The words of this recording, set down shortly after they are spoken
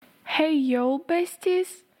Hey yo,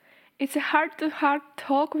 besties! It's a heart-to-heart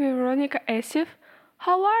talk with Veronica.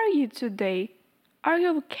 How are you today? Are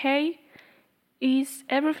you okay? Is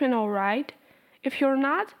everything alright? If you're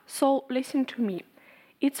not, so listen to me.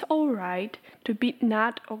 It's alright to be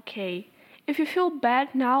not okay. If you feel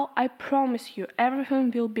bad now, I promise you everything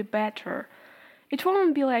will be better. It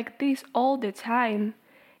won't be like this all the time.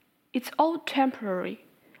 It's all temporary.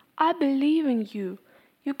 I believe in you.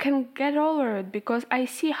 You can get over it because I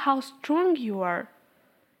see how strong you are.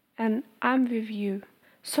 And I'm with you.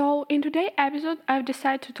 So, in today's episode, I've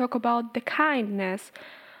decided to talk about the kindness.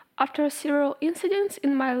 After several incidents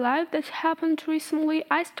in my life that happened recently,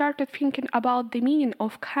 I started thinking about the meaning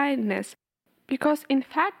of kindness. Because in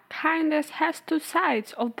fact, kindness has two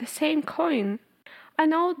sides of the same coin. I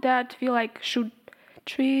know that we should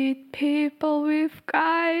treat people with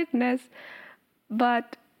kindness,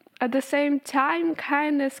 but at the same time,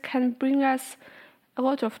 kindness can bring us a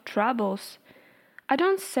lot of troubles. I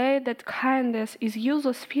don't say that kindness is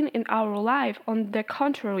useless thing in our life. On the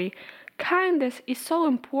contrary, kindness is so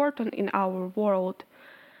important in our world.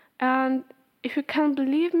 And if you can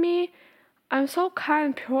believe me, I'm so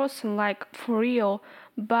kind person, for real.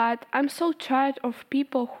 But I'm so tired of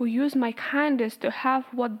people who use my kindness to have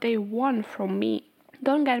what they want from me.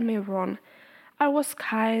 Don't get me wrong. I was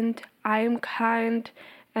kind, I am kind,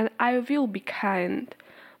 and I will be kind.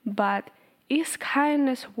 But is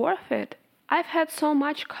kindness worth it? I've had so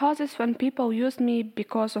much causes when people use me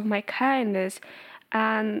because of my kindness,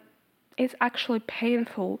 and it's actually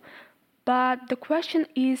painful. But the question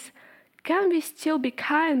is, can we still be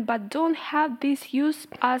kind but don't have this used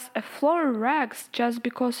as a floor rags just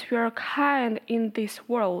because we are kind in this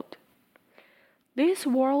world? This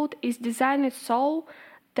world is designed so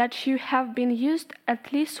that you have been used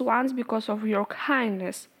at least once because of your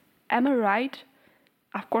kindness. Am I right?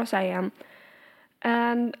 Of course I am.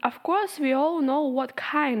 And of course we all know what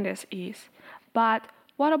kindness is. But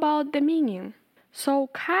what about the meaning? So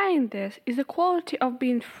kindness is the quality of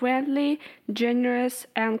being friendly, generous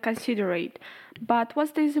and considerate. But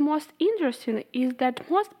what is most interesting is that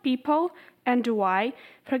most people, and I,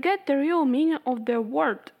 forget the real meaning of the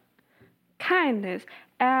word kindness,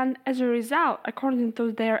 and as a result, according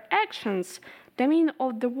to their actions, the meaning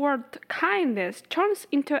of the word kindness turns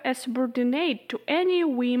into a subordinate to any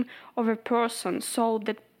whim of a person so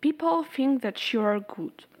that people think that you are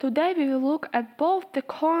good. Today we will look at both the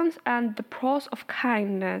cons and the pros of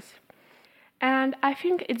kindness. And I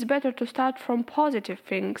think it's better to start from positive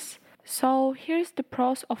things. So here's the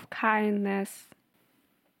pros of kindness.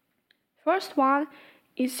 First one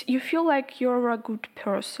is you feel like you're a good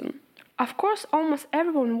person. Of course, almost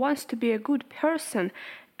everyone wants to be a good person,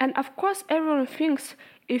 and of course, everyone thinks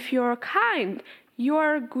if you're kind,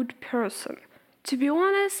 you're a good person. To be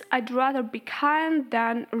honest, I'd rather be kind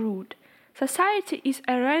than rude. Society is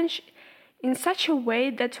arranged in such a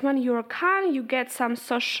way that when you're kind, you get some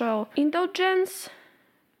social indulgence.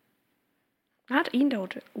 Not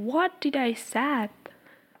indulgence. What did I say?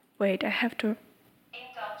 Wait, I have to.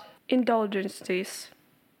 Indulgences.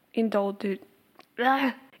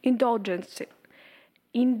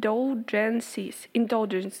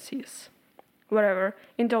 Indulgences, whatever,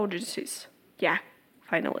 indulgences. Yeah,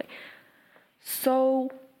 finally. So,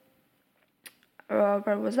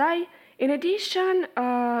 where was I? In addition,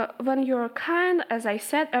 when you're kind, as I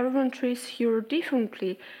said, everyone treats you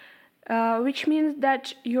differently, which means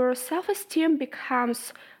that your self-esteem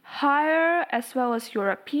becomes higher as well as your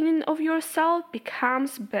opinion of yourself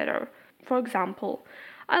becomes better. For example,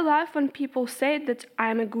 I love when people say that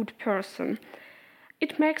I'm a good person.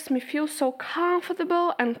 It makes me feel so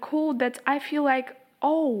comfortable and cool that I feel like,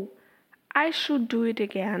 oh, I should do it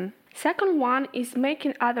again. Second one is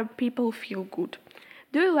making other people feel good.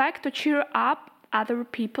 Do you like to cheer up other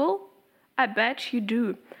people? I bet you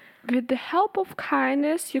do. With the help of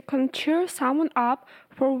kindness, you can cheer someone up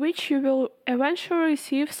for which you will eventually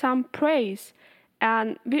receive some praise.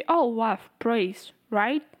 And we all love praise,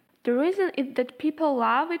 right? The reason is that people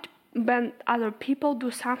love it when other people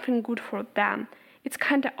do something good for them. It's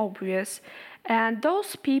kinda obvious. And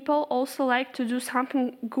those people also like to do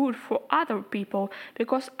something good for other people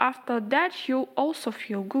because after that you also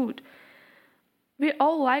feel good. We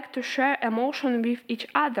all like to share emotion with each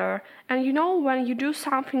other, and when you do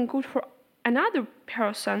something good for another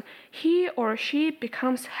person, he or she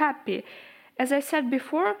becomes happy. As I said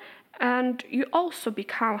before, and you also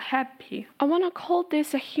become happy. I want to call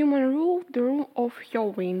this a human rule, the rule of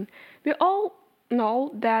yawing. We all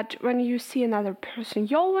know that when you see another person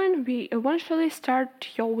yawing, we eventually start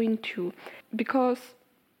yawing too, because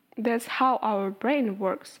that's how our brain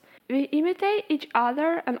works. We imitate each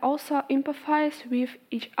other and also empathize with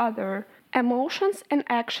each other. Emotions and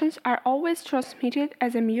actions are always transmitted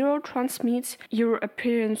as a mirror transmits your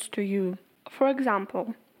appearance to you. For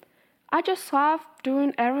example, I just love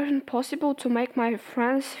doing everything possible to make my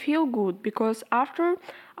friends feel good because after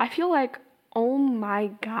I feel like, oh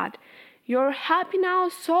my god, you're happy now?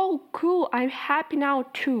 So cool, I'm happy now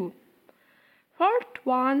too. Third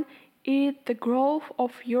one is the growth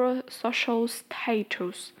of your social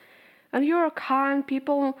status. And you're kind,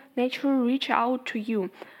 people naturally reach out to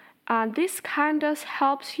you. And this kindness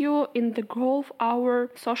helps you in the growth of our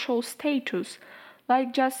social status.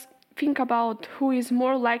 Like just think about who is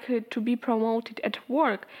more likely to be promoted at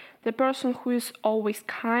work. The person who is always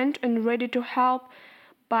kind and ready to help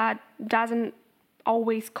but doesn't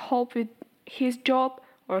always cope with his job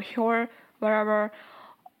or her, wherever,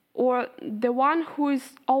 or the one who is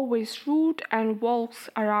always rude and walks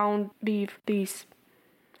around with this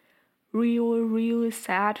really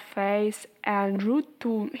sad face and rude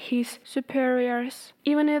to his superiors.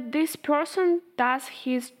 Even if this person does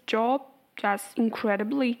his job just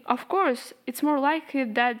incredibly, of course, it's more likely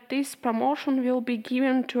that this promotion will be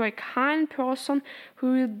given to a kind person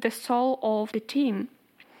who is the soul of the team.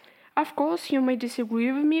 Of course, you may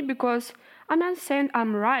disagree with me because I'm not saying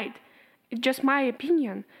I'm right. It's just my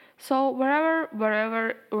opinion. So wherever.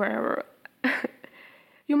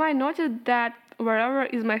 You might notice that wherever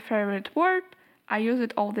is my favorite word. I use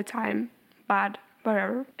it all the time. But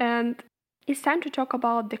wherever. And it's time to talk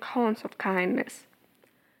about the cons of kindness.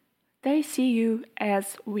 They see you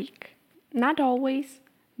as weak. Not always,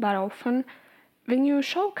 but often. When you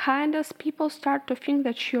show kindness, people start to think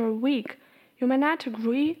that you're weak. You may not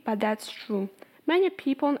agree, but that's true. Many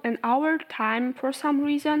people in our time, for some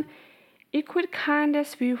reason, equate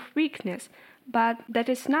kindness with weakness, but that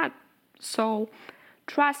is not so.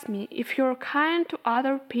 Trust me, if you're kind to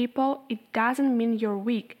other people, it doesn't mean you're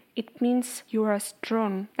weak. It means you are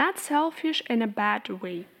strong, not selfish in a bad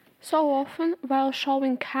way. So often, while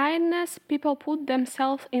showing kindness, people put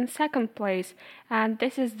themselves in second place, and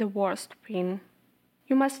this is the worst thing.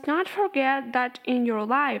 You must not forget that in your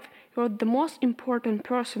life, you're the most important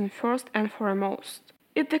person first and foremost.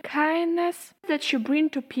 If the kindness that you bring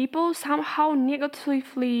to people somehow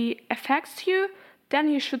negatively affects you, then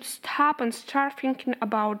you should stop and start thinking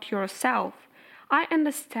about yourself. I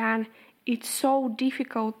understand it's so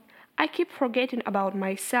difficult. I keep forgetting about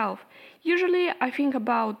myself. Usually I think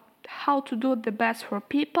about how to do the best for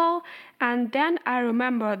people, and then I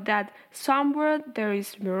remember that somewhere there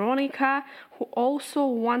is Veronica who also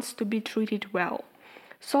wants to be treated well.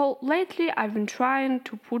 So lately I've been trying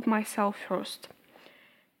to put myself first.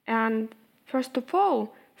 And first of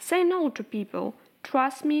all, say no to people.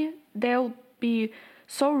 Trust me, they'll be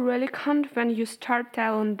so reluctant when you start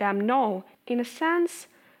telling them no. In a sense,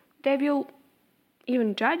 they will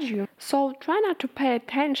even judge you. So try not to pay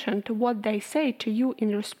attention to what they say to you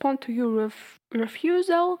in response to your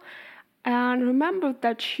refusal, and remember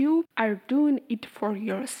that you are doing it for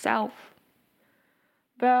yourself.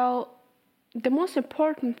 Well, the most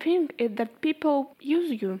important thing is that people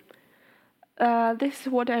use you. This is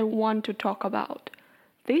what I want to talk about.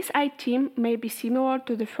 This item may be similar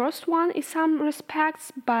to the first one in some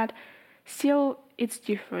respects, but still it's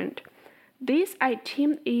different. This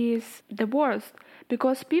item is the worst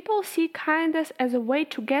because people see kindness as a way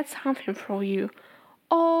to get something from you.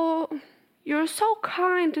 Oh, you're so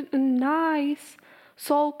kind and nice.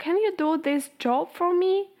 So can you do this job for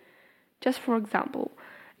me? Just for example,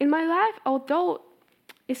 in my life, although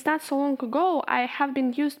it's not so long ago, I have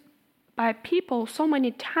been used by people so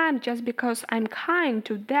many times just because I'm kind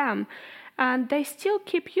to them, and they still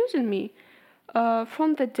keep using me.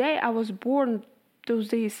 From the day I was born to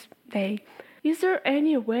this day. Is there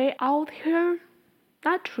any way out here?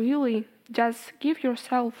 Not really. Just give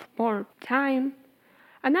yourself more time.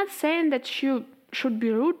 I'm not saying that you should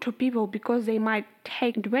be rude to people because they might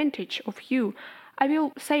take advantage of you. I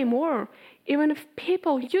will say more. Even if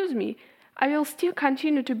people use me, I will still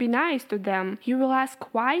continue to be nice to them. You will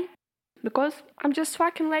ask why? Because I'm just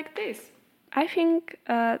fucking like this. I think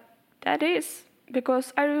that is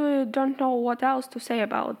because I really don't know what else to say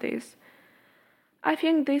about this. I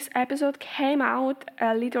think this episode came out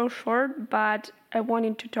a little short, but I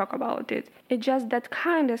wanted to talk about it. It's just that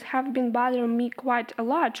kindness have been bothering me quite a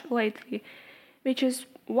lot lately, which is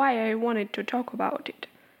why I wanted to talk about it.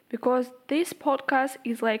 Because this podcast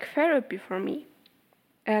is like therapy for me,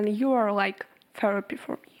 and you are like therapy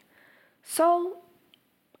for me. So,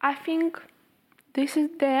 I think this is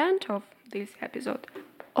the end of this episode.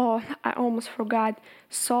 Oh, I almost forgot.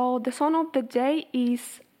 So, the song of the day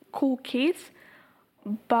is Cool Kids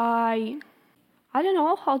by, I don't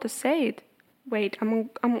know how to say it. Wait, I'm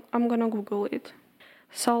gonna Google it.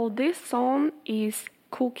 So this song is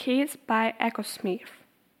Cookies by Echo Smith.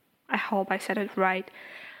 I hope I said it right.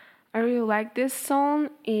 I really like this song.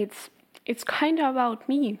 It's kind of about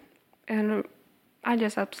me, and I'm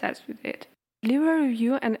just obsessed with it. Leave a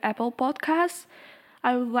review on Apple Podcasts.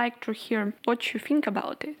 I would like to hear what you think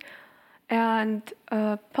about it. And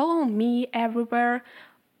follow me everywhere.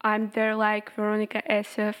 I'm there like Veronica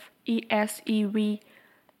SF, ESEV.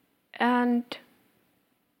 And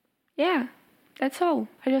yeah, that's all.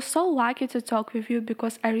 I just so like it to talk with you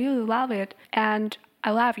because I really love it. And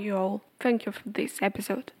I love you all. Thank you for this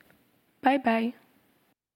episode. Bye bye.